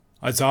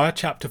Isaiah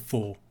chapter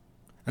 4.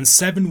 And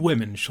 7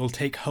 women shall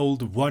take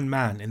hold of one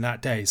man in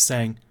that day,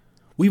 saying,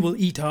 We will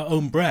eat our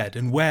own bread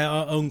and wear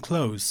our own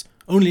clothes.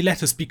 Only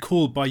let us be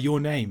called by your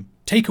name.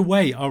 Take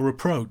away our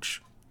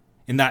reproach.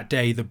 In that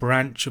day the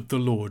branch of the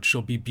Lord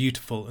shall be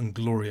beautiful and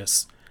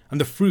glorious, and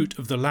the fruit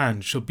of the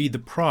land shall be the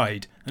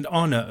pride and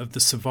honour of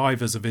the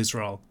survivors of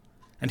Israel.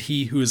 And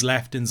he who is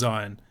left in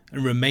Zion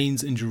and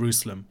remains in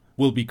Jerusalem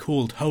will be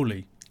called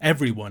holy,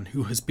 everyone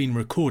who has been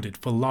recorded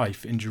for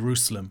life in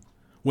Jerusalem,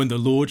 when the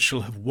Lord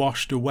shall have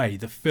washed away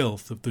the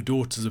filth of the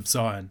daughters of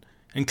Zion,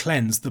 and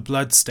cleansed the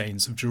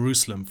bloodstains of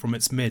Jerusalem from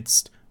its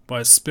midst, by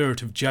a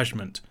spirit of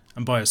judgment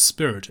and by a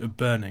spirit of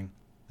burning.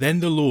 Then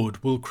the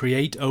Lord will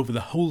create over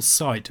the whole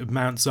site of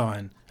Mount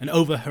Zion, and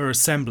over her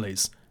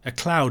assemblies, a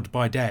cloud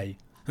by day,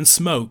 and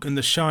smoke and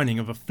the shining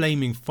of a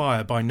flaming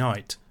fire by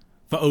night.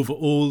 For over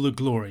all the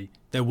glory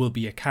there will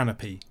be a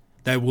canopy.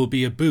 There will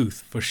be a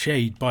booth for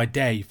shade by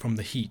day from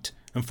the heat,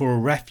 and for a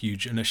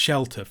refuge and a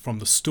shelter from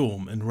the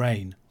storm and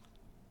rain.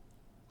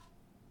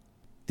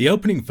 The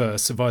opening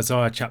verse of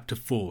Isaiah chapter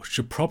 4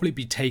 should probably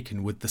be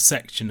taken with the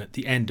section at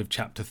the end of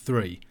chapter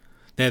 3.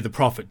 There the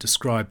prophet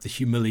described the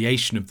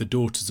humiliation of the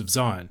daughters of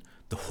Zion,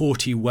 the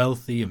haughty,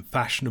 wealthy and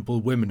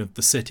fashionable women of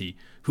the city,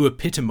 who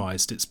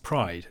epitomized its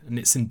pride and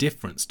its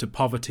indifference to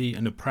poverty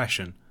and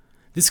oppression.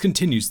 This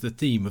continues the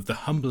theme of the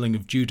humbling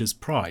of Judah's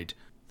pride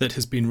that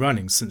has been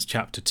running since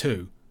chapter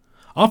 2.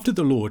 After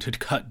the Lord had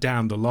cut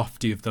down the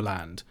lofty of the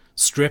land,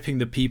 stripping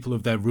the people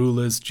of their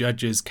rulers,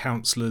 judges,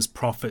 counsellors,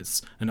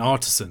 prophets and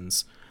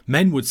artisans,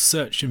 men would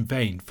search in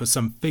vain for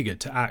some figure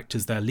to act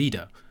as their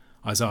leader.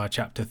 Isaiah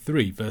chapter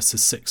 3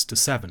 verses 6 to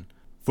 7.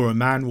 For a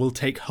man will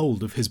take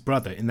hold of his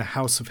brother in the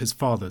house of his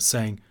father,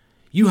 saying,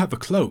 You have a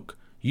cloak,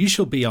 you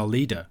shall be our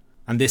leader,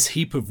 and this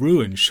heap of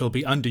ruins shall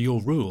be under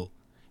your rule.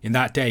 In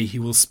that day he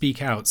will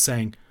speak out,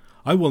 saying,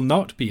 I will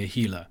not be a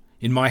healer.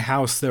 In my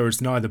house there is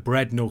neither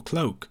bread nor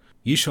cloak.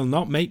 You shall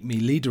not make me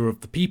leader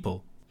of the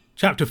people.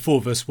 Chapter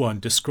 4 verse 1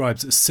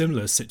 describes a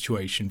similar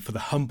situation for the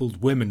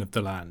humbled women of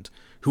the land,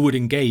 who would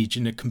engage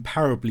in a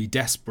comparably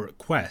desperate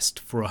quest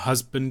for a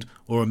husband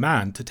or a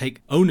man to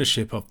take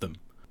ownership of them.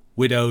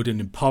 Widowed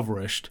and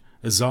impoverished,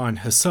 as Zion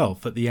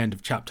herself at the end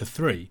of chapter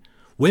 3,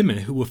 women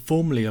who were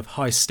formerly of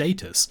high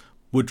status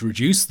would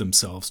reduce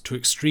themselves to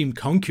extreme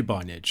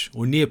concubinage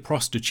or near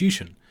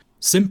prostitution,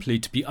 simply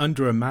to be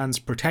under a man's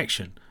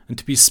protection and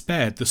to be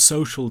spared the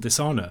social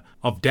dishonour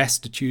of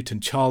destitute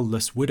and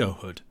childless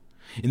widowhood.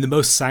 In the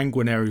most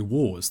sanguinary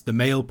wars, the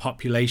male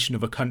population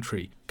of a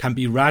country can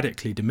be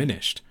radically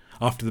diminished.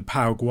 After the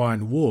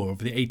Paraguayan War of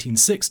the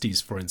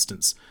 1860s, for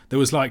instance, there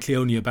was likely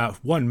only about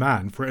 1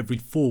 man for every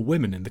 4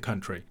 women in the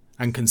country,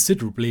 and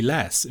considerably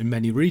less in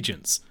many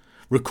regions.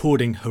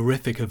 Recording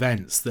horrific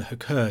events that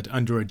occurred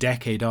under a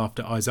decade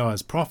after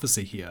Isaiah's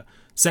prophecy here,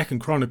 2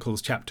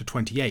 Chronicles chapter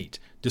 28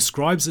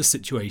 describes a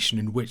situation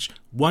in which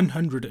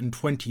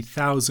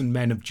 120,000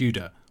 men of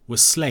Judah were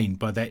slain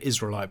by their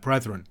Israelite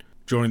brethren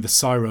during the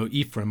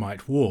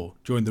Syro-Ephraimite War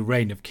during the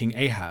reign of King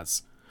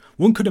Ahaz.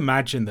 One could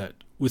imagine that,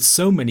 with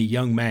so many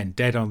young men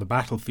dead on the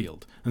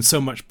battlefield, and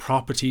so much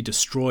property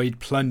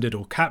destroyed, plundered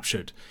or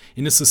captured,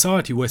 in a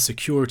society where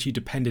security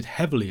depended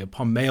heavily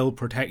upon male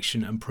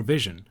protection and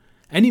provision,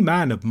 any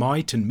man of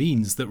might and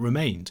means that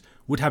remained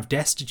would have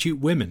destitute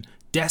women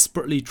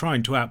desperately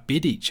trying to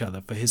outbid each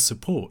other for his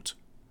support.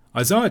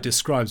 Isaiah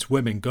describes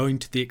women going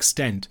to the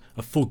extent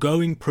of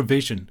foregoing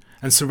provision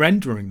and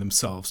surrendering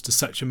themselves to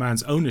such a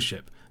man's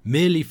ownership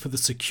merely for the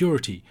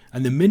security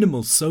and the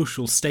minimal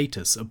social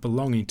status of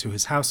belonging to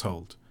his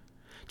household.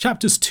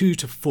 Chapters 2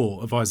 to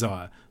 4 of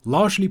Isaiah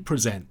largely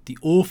present the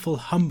awful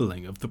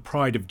humbling of the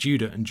pride of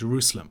Judah and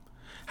Jerusalem.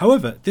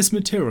 However, this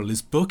material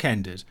is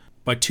bookended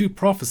by 2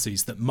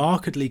 prophecies that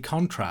markedly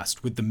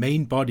contrast with the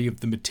main body of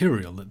the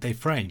material that they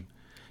frame.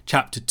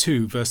 Chapter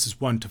 2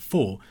 verses 1 to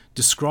 4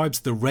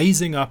 describes the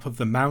raising up of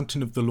the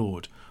mountain of the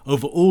Lord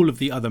over all of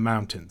the other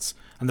mountains,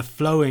 and the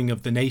flowing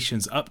of the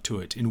nations up to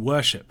it in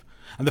worship,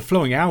 and the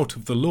flowing out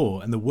of the law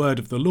and the word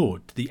of the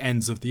Lord to the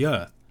ends of the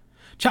earth.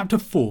 Chapter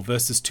 4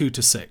 verses 2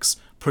 to 6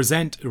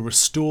 present a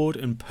restored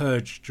and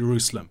purged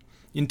Jerusalem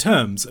in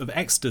terms of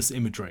Exodus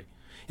imagery.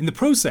 In the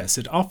process,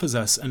 it offers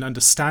us an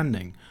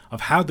understanding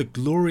of how the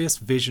glorious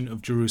vision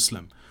of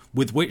Jerusalem,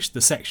 with which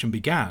the section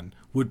began,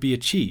 would be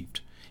achieved.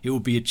 It will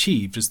be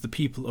achieved as the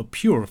people are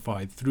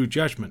purified through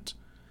judgment.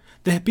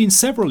 There have been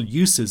several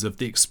uses of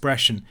the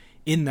expression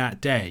 "in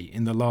that day"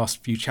 in the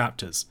last few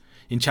chapters.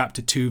 In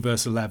chapter 2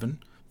 verse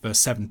 11, verse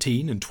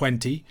 17 and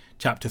 20,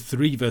 chapter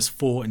 3 verse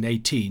 4 and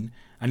 18,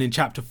 and in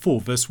chapter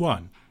 4 verse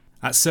 1.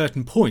 At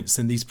certain points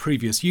in these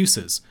previous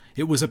uses,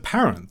 it was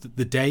apparent that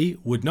the day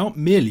would not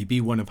merely be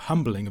one of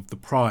humbling of the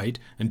pride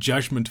and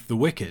judgment of the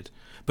wicked,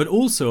 but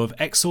also of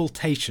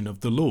exaltation of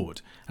the Lord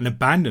and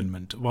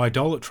abandonment of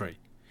idolatry.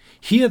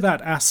 Here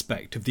that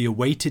aspect of the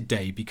awaited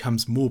day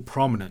becomes more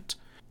prominent.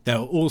 There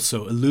are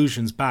also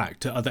allusions back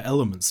to other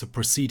elements of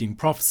preceding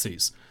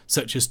prophecies,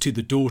 such as to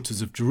the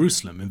daughters of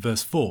Jerusalem in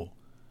verse 4.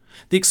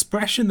 The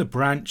expression "the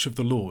branch of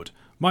the Lord"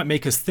 might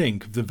make us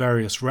think of the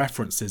various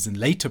references in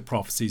later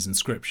prophecies in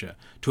Scripture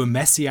to a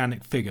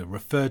messianic figure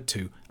referred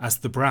to as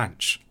the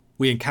branch.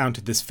 We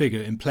encountered this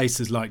figure in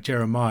places like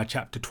Jeremiah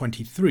chapter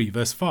 23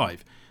 verse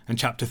 5 and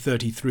chapter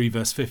 33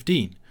 verse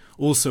 15,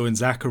 also in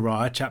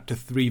Zechariah chapter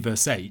 3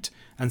 verse 8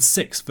 and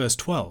 6 verse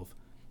 12.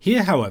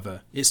 Here,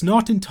 however, it's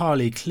not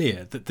entirely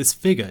clear that this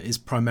figure is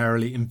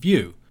primarily in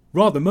view.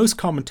 Rather, most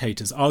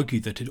commentators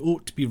argue that it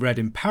ought to be read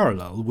in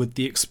parallel with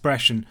the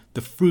expression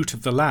the fruit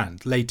of the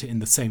land later in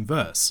the same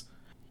verse.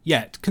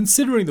 Yet,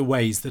 considering the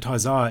ways that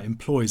Isaiah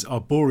employs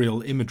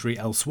arboreal imagery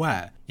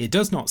elsewhere, it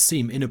does not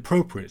seem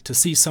inappropriate to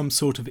see some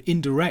sort of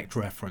indirect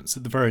reference,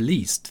 at the very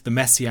least, to the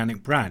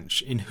messianic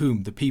branch in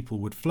whom the people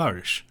would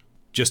flourish.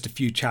 Just a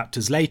few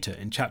chapters later,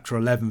 in chapter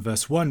 11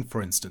 verse 1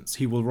 for instance,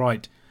 he will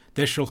write,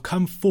 "There shall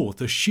come forth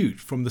a shoot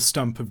from the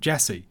stump of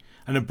Jesse,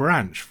 and a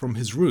branch from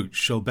his roots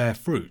shall bear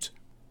fruit."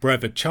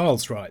 Brevard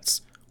Charles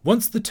writes,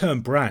 "Once the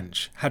term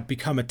branch had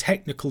become a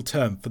technical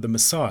term for the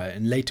Messiah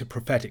in later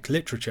prophetic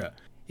literature,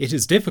 it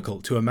is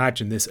difficult to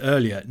imagine this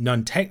earlier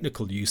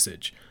non-technical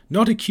usage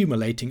not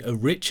accumulating a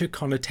richer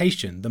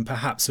connotation than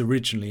perhaps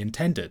originally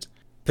intended.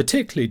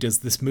 Particularly does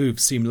this move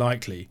seem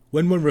likely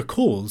when one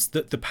recalls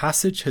that the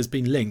passage has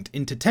been linked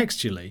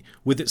intertextually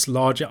with its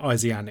larger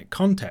Isaianic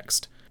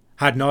context.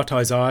 Had not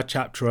Isaiah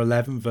chapter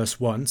 11 verse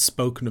 1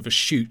 spoken of a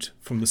shoot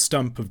from the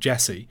stump of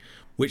Jesse,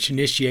 which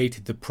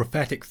initiated the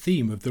prophetic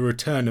theme of the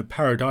return of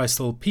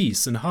paradisal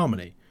peace and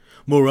harmony?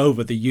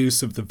 Moreover, the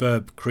use of the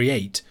verb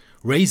create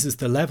raises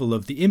the level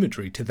of the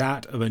imagery to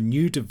that of a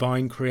new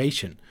divine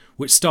creation,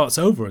 which starts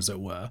over, as it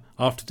were,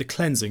 after the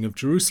cleansing of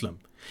Jerusalem.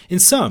 In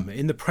sum,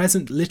 in the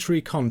present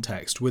literary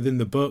context within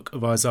the book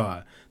of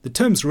Isaiah, the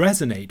terms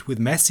resonate with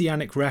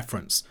messianic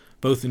reference,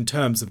 both in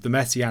terms of the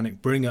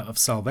messianic bringer of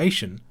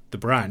salvation, the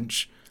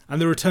branch,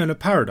 and the return of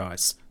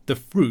paradise, the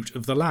fruit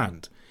of the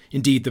land.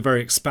 Indeed, the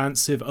very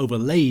expansive,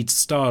 overlaid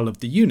style of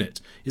the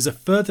unit is a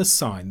further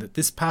sign that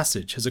this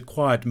passage has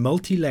acquired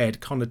multi-layered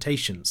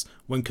connotations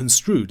when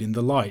construed in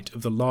the light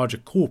of the larger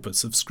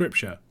corpus of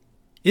Scripture.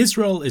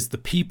 Israel is the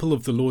people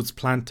of the Lord's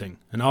planting,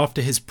 and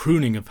after his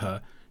pruning of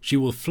her, she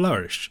will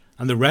flourish,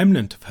 and the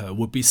remnant of her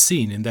will be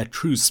seen in their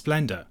true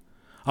splendour.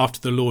 After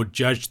the Lord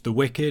judged the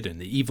wicked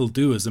and the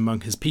evildoers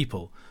among his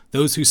people,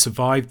 those who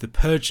survived the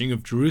purging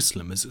of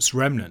Jerusalem as its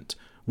remnant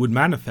would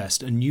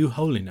manifest a new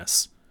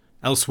holiness.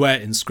 Elsewhere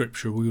in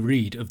Scripture we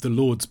read of the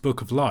Lord's Book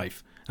of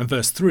Life, and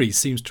verse 3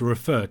 seems to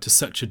refer to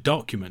such a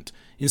document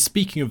in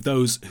speaking of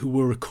those who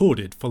were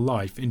recorded for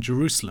life in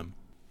Jerusalem.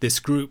 This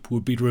group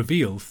would be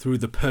revealed through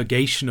the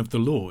purgation of the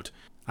Lord,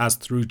 as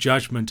through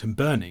judgment and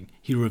burning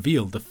he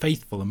revealed the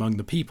faithful among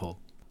the people.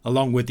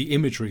 Along with the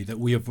imagery that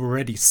we have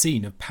already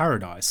seen of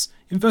paradise,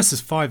 in verses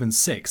 5 and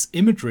 6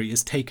 imagery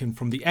is taken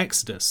from the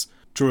Exodus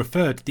to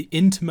refer to the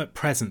intimate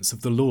presence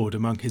of the Lord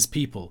among his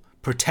people,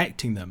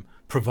 protecting them,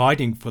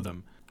 providing for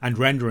them, and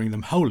rendering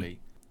them holy.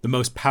 The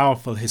most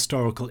powerful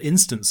historical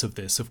instance of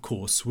this, of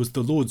course, was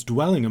the Lord's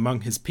dwelling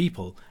among his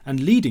people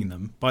and leading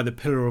them by the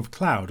pillar of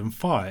cloud and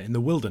fire in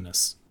the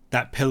wilderness.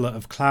 That pillar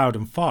of cloud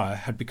and fire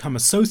had become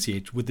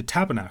associated with the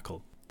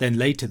tabernacle, then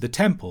later the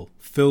temple,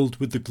 filled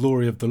with the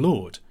glory of the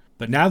Lord.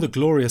 But now the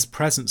glorious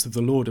presence of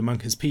the Lord among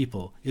his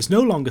people is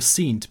no longer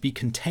seen to be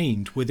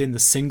contained within the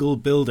single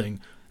building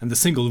and the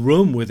single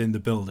room within the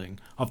building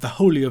of the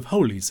Holy of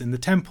Holies in the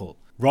temple.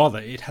 Rather,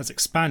 it has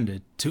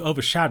expanded to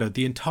overshadow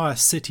the entire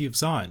city of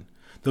Zion.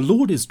 The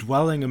Lord is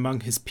dwelling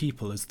among his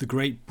people as the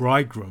great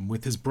bridegroom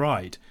with his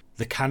bride.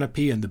 The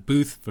canopy and the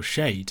booth for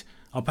shade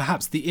are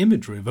perhaps the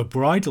imagery of a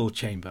bridal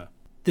chamber.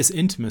 This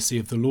intimacy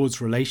of the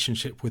Lord's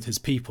relationship with his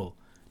people,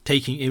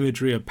 taking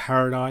imagery of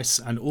paradise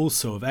and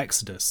also of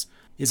Exodus,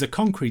 is a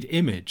concrete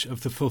image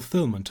of the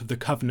fulfillment of the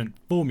covenant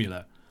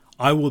formula,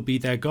 "I will be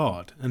their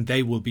God and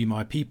they will be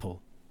my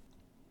people."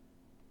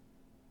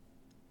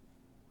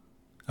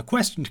 A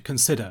question to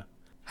consider: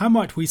 how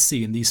might we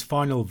see in these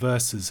final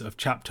verses of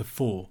chapter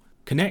 4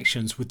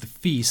 connections with the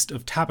Feast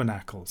of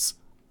Tabernacles?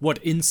 What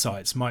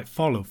insights might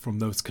follow from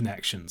those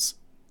connections?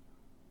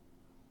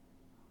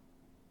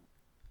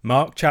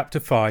 Mark chapter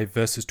 5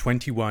 verses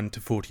 21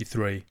 to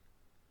 43.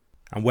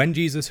 And when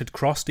Jesus had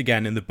crossed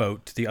again in the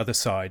boat to the other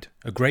side,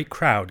 a great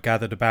crowd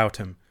gathered about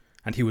him,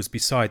 and he was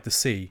beside the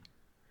sea.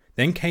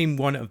 Then came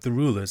one of the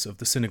rulers of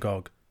the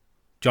synagogue,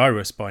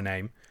 Jairus by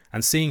name,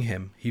 and seeing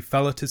him, he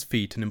fell at his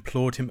feet and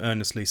implored him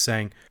earnestly,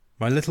 saying,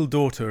 "My little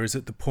daughter is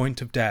at the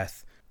point of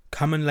death.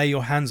 Come and lay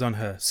your hands on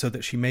her, so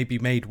that she may be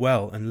made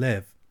well and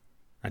live."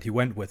 And he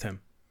went with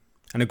him.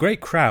 And a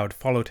great crowd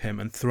followed him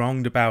and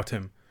thronged about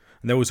him.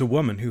 And there was a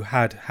woman who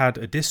had had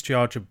a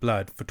discharge of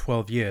blood for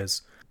 12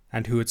 years,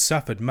 and who had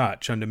suffered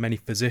much under many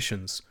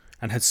physicians,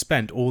 and had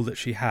spent all that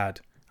she had,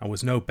 and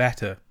was no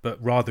better,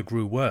 but rather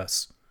grew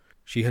worse.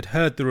 She had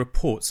heard the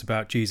reports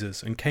about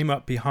Jesus, and came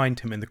up behind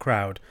him in the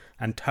crowd,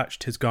 and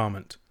touched his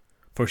garment.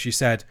 For she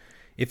said,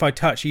 "If I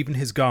touch even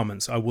his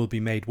garments, I will be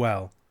made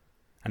well."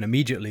 And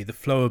immediately the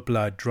flow of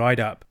blood dried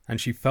up,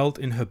 and she felt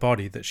in her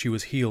body that she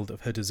was healed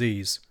of her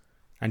disease.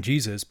 And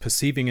Jesus,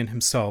 perceiving in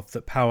himself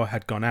that power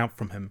had gone out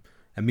from him,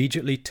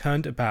 immediately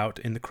turned about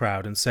in the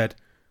crowd, and said,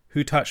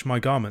 "Who touched my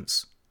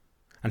garments?"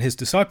 And his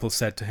disciples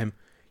said to him,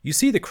 "You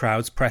see the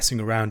crowds pressing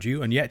around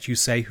you, and yet you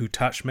say, 'Who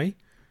touched me?'"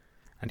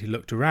 And he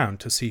looked around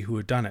to see who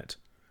had done it.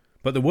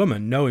 But the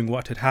woman, knowing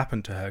what had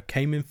happened to her,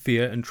 came in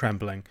fear and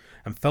trembling,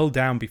 and fell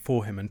down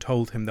before him and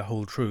told him the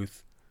whole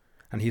truth.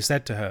 And he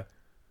said to her,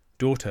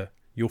 "Daughter,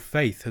 your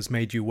faith has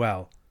made you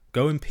well.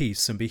 Go in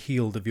peace and be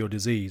healed of your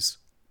disease."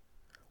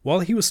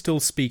 While he was still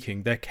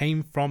speaking, there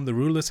came from the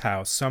ruler's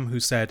house some who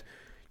said,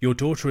 "Your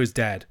daughter is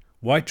dead.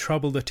 Why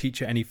trouble the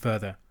teacher any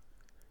further?"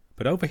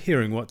 But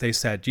overhearing what they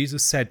said,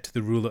 Jesus said to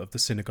the ruler of the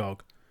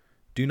synagogue,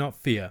 "Do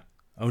not fear,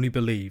 only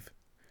believe."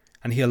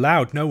 And he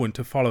allowed no one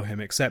to follow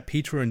him except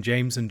Peter and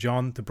James and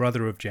John, the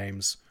brother of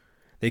James.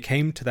 They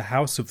came to the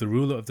house of the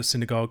ruler of the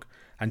synagogue,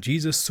 and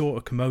Jesus saw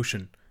a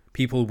commotion,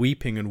 people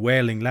weeping and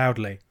wailing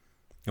loudly.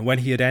 And when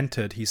he had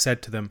entered, he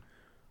said to them,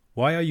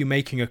 "Why are you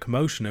making a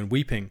commotion and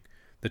weeping?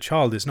 The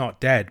child is not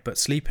dead, but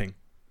sleeping."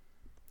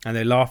 And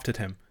they laughed at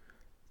him.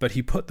 But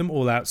he put them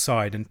all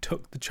outside, and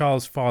took the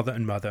child's father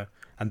and mother,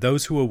 and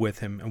those who were with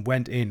him, and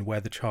went in where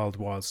the child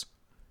was.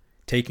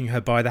 Taking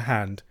her by the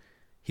hand,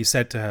 he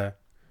said to her,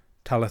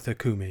 "Talitha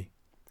cumi,"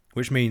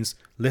 which means,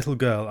 "Little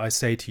girl, I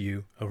say to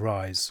you,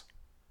 arise."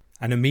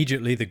 And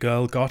immediately the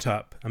girl got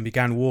up and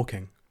began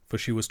walking, for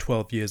she was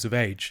 12 years of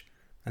age,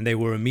 and they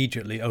were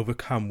immediately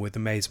overcome with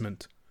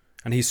amazement.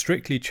 And he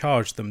strictly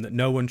charged them that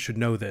no one should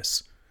know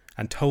this,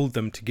 and told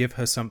them to give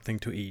her something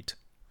to eat.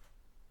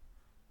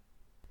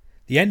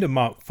 The end of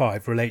Mark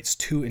 5 relates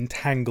two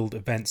entangled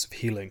events of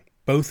healing.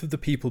 Both of the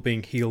people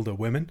being healed are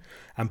women,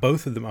 and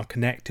both of them are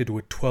connected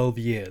with 12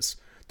 years.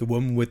 The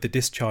woman with the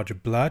discharge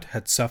of blood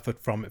had suffered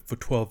from it for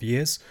 12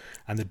 years,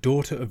 and the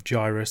daughter of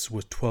Jairus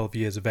was 12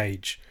 years of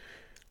age.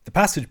 The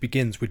passage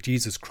begins with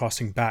Jesus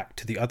crossing back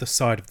to the other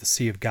side of the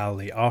Sea of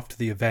Galilee after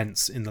the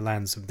events in the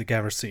lands of the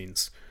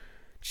Gerasenes.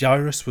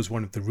 Jairus was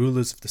one of the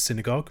rulers of the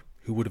synagogue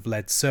who would have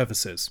led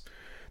services.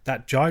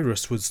 That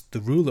Jairus was the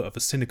ruler of a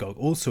synagogue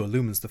also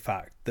illumines the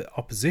fact that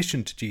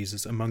opposition to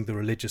Jesus among the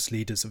religious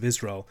leaders of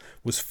Israel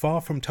was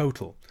far from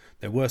total.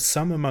 There were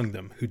some among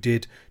them who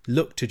did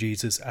look to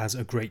Jesus as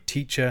a great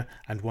teacher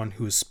and one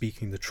who was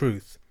speaking the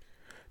truth.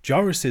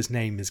 Jairus'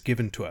 name is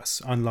given to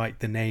us, unlike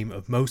the name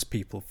of most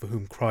people for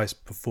whom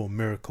Christ performed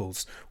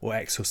miracles or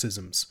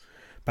exorcisms.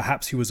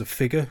 Perhaps he was a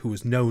figure who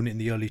was known in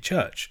the early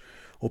church,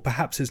 or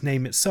perhaps his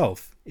name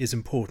itself is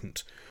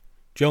important.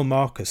 Joel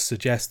Marcus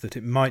suggests that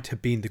it might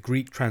have been the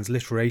Greek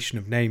transliteration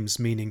of names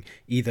meaning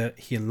either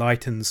he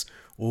enlightens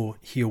or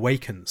he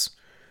awakens.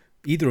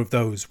 Either of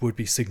those would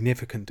be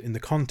significant in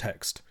the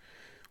context.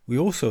 We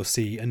also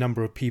see a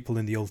number of people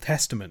in the Old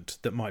Testament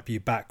that might be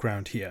a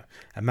background here.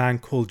 A man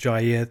called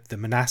Jair the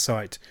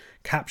Manassite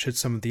captured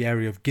some of the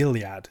area of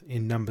Gilead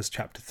in Numbers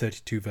chapter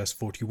 32 verse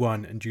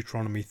 41 and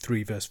Deuteronomy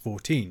 3 verse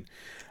 14.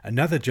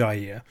 Another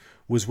Jair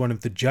was one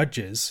of the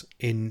judges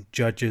in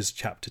Judges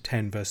chapter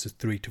 10 verses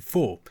 3 to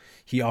 4.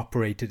 He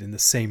operated in the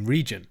same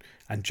region,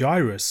 and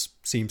Jairus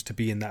seems to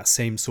be in that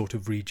same sort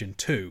of region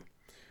too.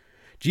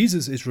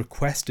 Jesus is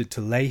requested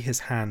to lay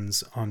his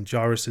hands on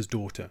Jairus'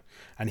 daughter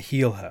and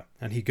heal her,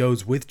 and he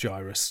goes with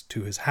Jairus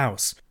to his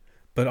house.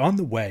 But on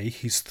the way,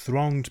 he's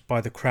thronged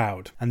by the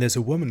crowd, and there's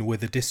a woman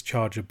with a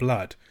discharge of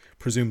blood,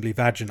 presumably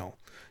vaginal.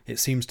 It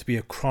seems to be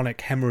a chronic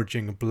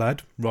hemorrhaging of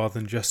blood rather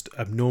than just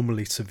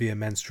abnormally severe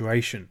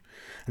menstruation,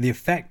 and the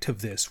effect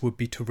of this would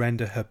be to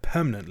render her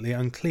permanently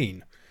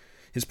unclean.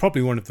 It's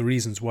probably one of the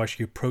reasons why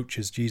she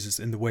approaches Jesus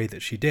in the way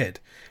that she did.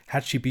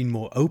 Had she been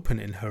more open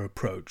in her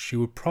approach, she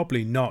would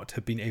probably not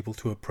have been able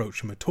to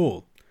approach him at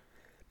all.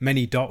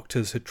 Many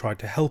doctors had tried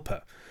to help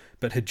her,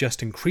 but had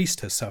just increased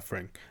her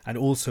suffering and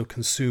also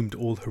consumed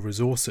all her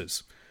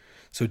resources.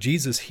 So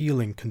Jesus'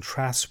 healing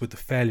contrasts with the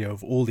failure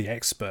of all the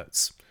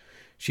experts.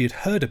 She had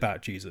heard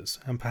about Jesus,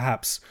 and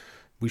perhaps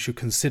we should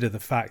consider the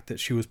fact that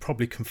she was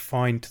probably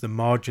confined to the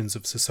margins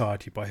of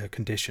society by her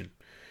condition.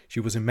 She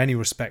was in many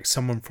respects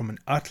someone from an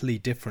utterly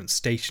different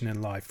station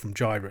in life from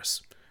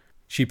Jairus.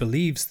 She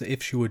believes that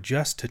if she were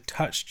just to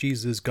touch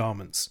Jesus'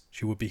 garments,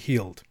 she would be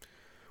healed.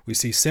 We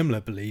see similar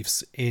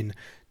beliefs in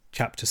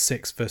chapter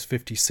 6 verse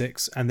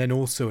 56, and then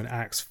also in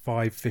Acts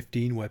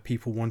 5:15, where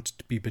people wanted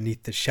to be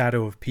beneath the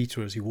shadow of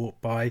Peter as he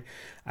walked by,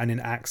 and in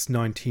Acts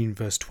 19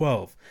 verse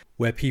 12,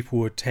 where people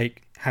would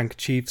take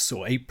handkerchiefs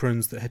or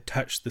aprons that had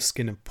touched the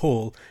skin of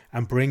Paul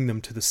and bring them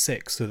to the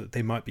sick so that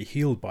they might be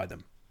healed by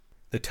them.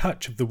 The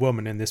touch of the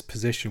woman in this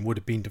position would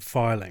have been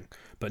defiling,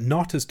 but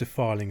not as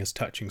defiling as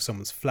touching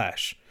someone's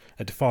flesh.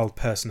 A defiled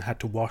person had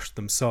to wash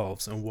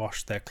themselves and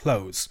wash their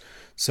clothes,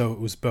 so it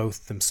was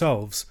both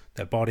themselves,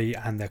 their body,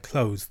 and their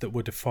clothes that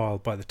were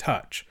defiled by the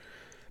touch.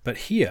 But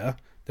here,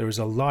 there is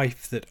a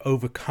life that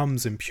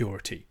overcomes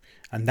impurity,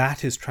 and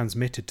that is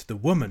transmitted to the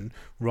woman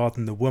rather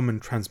than the woman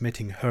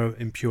transmitting her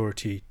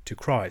impurity to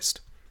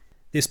Christ.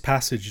 This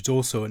passage is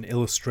also an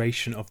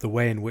illustration of the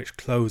way in which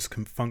clothes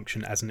can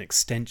function as an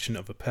extension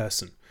of a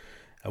person,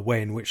 a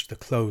way in which the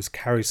clothes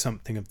carry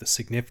something of the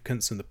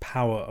significance and the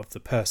power of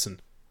the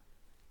person.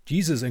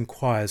 Jesus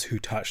inquires who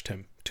touched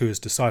him, to his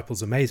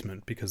disciples'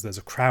 amazement because there's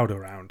a crowd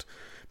around,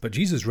 but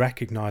Jesus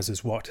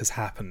recognizes what has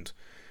happened.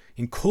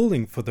 In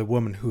calling for the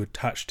woman who had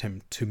touched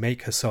him to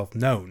make herself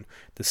known,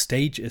 the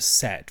stage is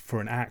set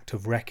for an act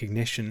of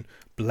recognition,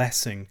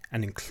 blessing,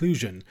 and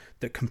inclusion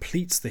that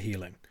completes the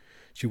healing.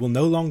 She will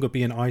no longer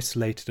be an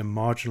isolated and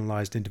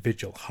marginalized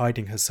individual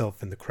hiding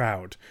herself in the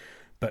crowd,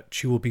 but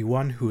she will be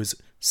one who is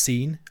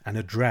seen and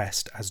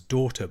addressed as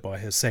daughter by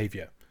her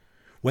Saviour.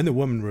 When the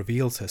woman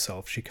reveals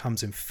herself, she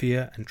comes in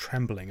fear and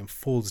trembling and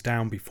falls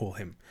down before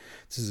him.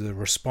 This is a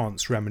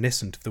response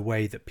reminiscent of the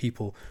way that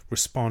people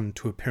respond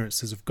to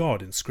appearances of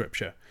God in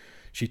Scripture.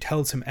 She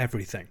tells him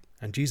everything,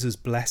 and Jesus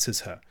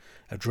blesses her,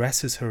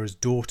 addresses her as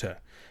daughter,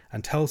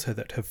 and tells her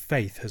that her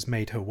faith has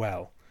made her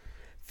well.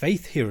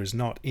 Faith here is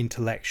not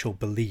intellectual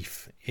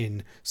belief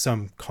in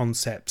some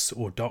concepts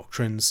or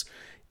doctrines.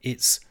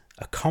 It's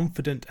a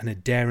confident and a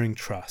daring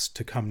trust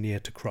to come near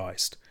to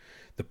Christ.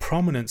 The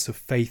prominence of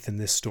faith in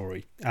this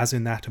story, as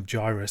in that of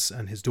Jairus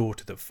and his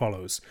daughter that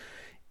follows,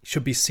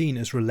 should be seen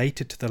as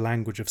related to the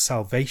language of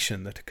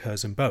salvation that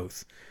occurs in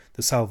both.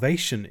 The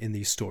salvation in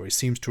these stories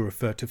seems to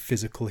refer to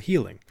physical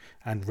healing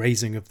and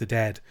raising of the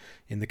dead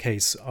in the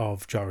case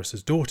of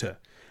Jairus' daughter,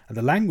 and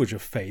the language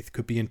of faith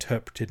could be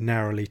interpreted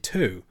narrowly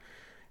too.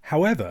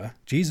 However,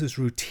 Jesus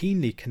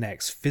routinely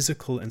connects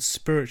physical and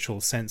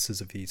spiritual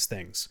senses of these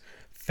things.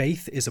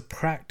 Faith is a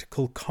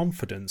practical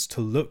confidence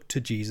to look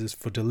to Jesus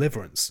for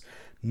deliverance,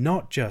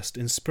 not just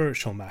in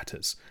spiritual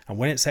matters, and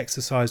when it's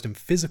exercised in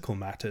physical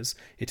matters,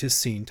 it is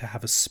seen to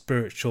have a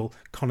spiritual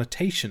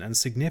connotation and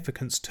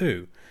significance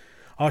too.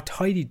 Our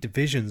tidy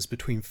divisions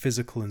between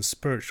physical and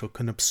spiritual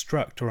can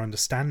obstruct our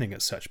understanding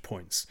at such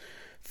points.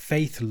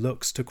 Faith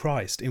looks to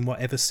Christ in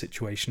whatever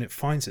situation it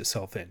finds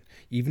itself in,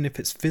 even if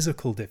it's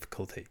physical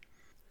difficulty.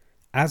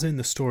 As in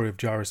the story of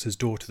Jairus'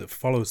 daughter that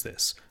follows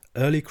this,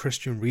 early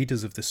Christian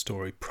readers of this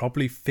story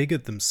probably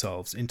figured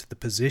themselves into the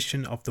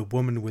position of the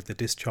woman with the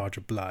discharge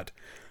of blood,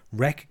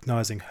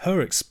 recognizing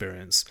her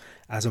experience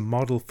as a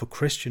model for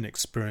Christian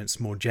experience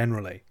more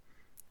generally.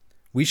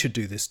 We should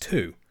do this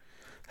too.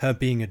 Her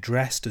being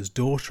addressed as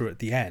daughter at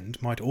the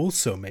end might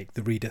also make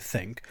the reader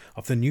think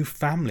of the new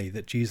family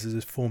that Jesus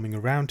is forming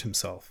around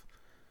himself.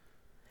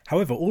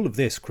 However, all of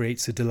this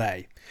creates a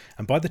delay,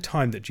 and by the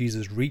time that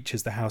Jesus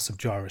reaches the house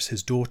of Jairus,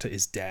 his daughter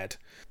is dead.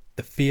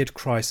 The feared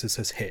crisis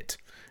has hit,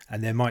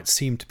 and there might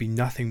seem to be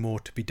nothing more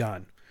to be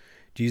done.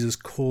 Jesus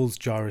calls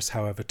Jairus,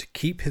 however, to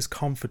keep his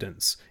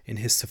confidence in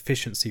his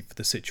sufficiency for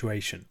the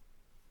situation.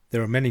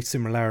 There are many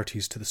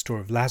similarities to the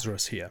story of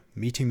Lazarus here,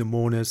 meeting the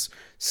mourners,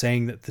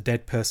 saying that the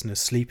dead person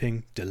is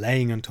sleeping,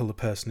 delaying until the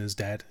person is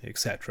dead,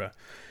 etc.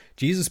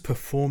 Jesus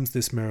performs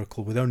this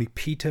miracle with only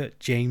Peter,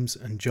 James,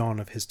 and John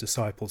of his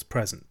disciples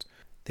present.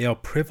 They are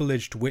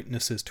privileged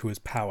witnesses to his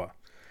power,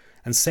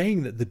 and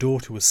saying that the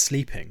daughter was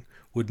sleeping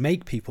would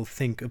make people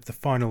think of the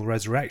final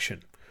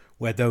resurrection,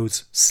 where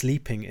those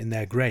sleeping in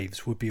their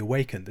graves would be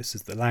awakened. This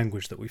is the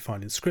language that we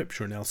find in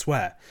Scripture and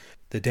elsewhere,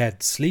 the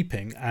dead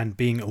sleeping and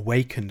being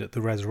awakened at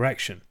the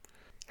resurrection.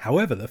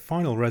 However, the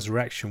final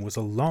resurrection was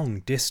a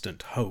long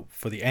distant hope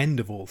for the end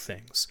of all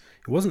things.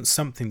 It wasn't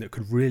something that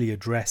could really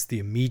address the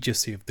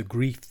immediacy of the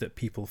grief that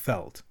people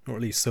felt, or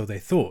at least so they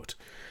thought.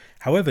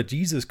 However,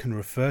 Jesus can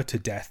refer to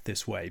death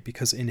this way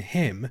because in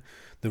him,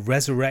 the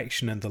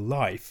resurrection and the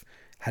life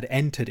had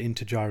entered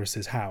into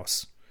Jairus'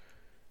 house.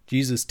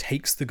 Jesus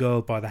takes the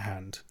girl by the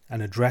hand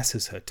and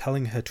addresses her,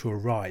 telling her to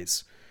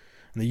arise.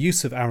 And the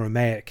use of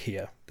Aramaic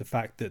here, the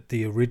fact that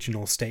the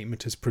original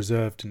statement is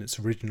preserved in its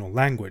original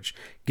language,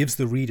 gives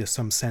the reader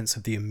some sense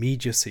of the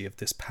immediacy of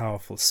this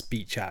powerful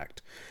speech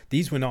act.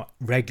 These were not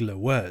regular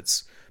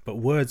words, but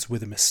words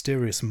with a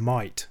mysterious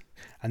might,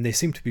 and they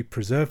seem to be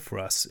preserved for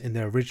us in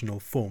their original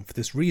form for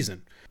this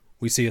reason.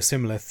 We see a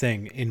similar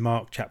thing in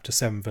Mark chapter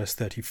 7 verse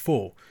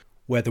 34,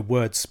 where the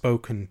word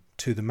spoken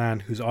to the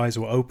man whose eyes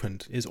were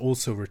opened is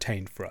also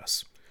retained for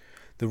us.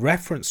 The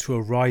reference to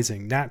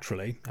arising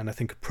naturally, and I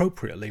think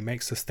appropriately,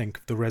 makes us think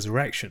of the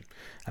resurrection,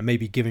 and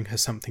maybe giving her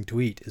something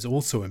to eat is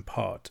also in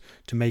part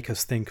to make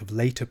us think of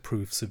later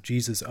proofs of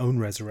Jesus' own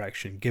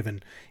resurrection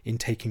given in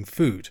taking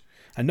food,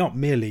 and not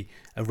merely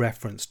a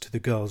reference to the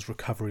girl's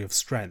recovery of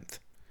strength.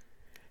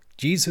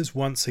 Jesus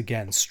once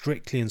again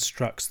strictly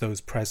instructs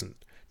those present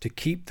to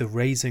keep the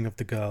raising of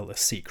the girl a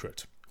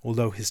secret,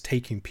 although his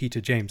taking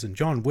Peter, James and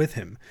John with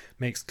him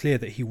makes clear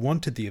that he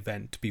wanted the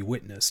event to be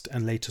witnessed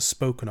and later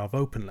spoken of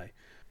openly.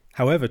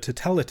 However, to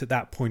tell it at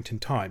that point in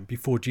time,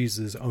 before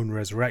Jesus' own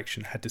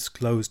resurrection had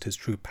disclosed his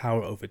true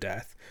power over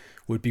death,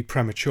 would be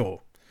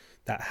premature.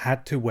 That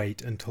had to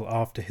wait until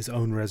after his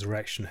own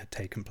resurrection had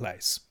taken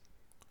place.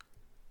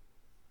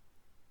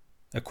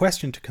 A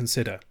question to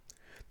consider.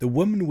 The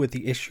woman with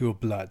the issue of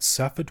blood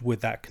suffered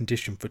with that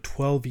condition for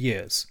 12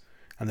 years,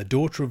 and the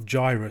daughter of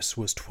Jairus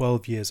was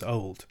 12 years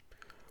old.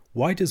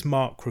 Why does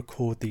Mark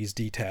record these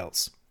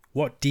details?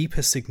 What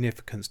deeper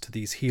significance to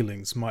these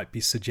healings might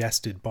be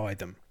suggested by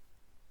them?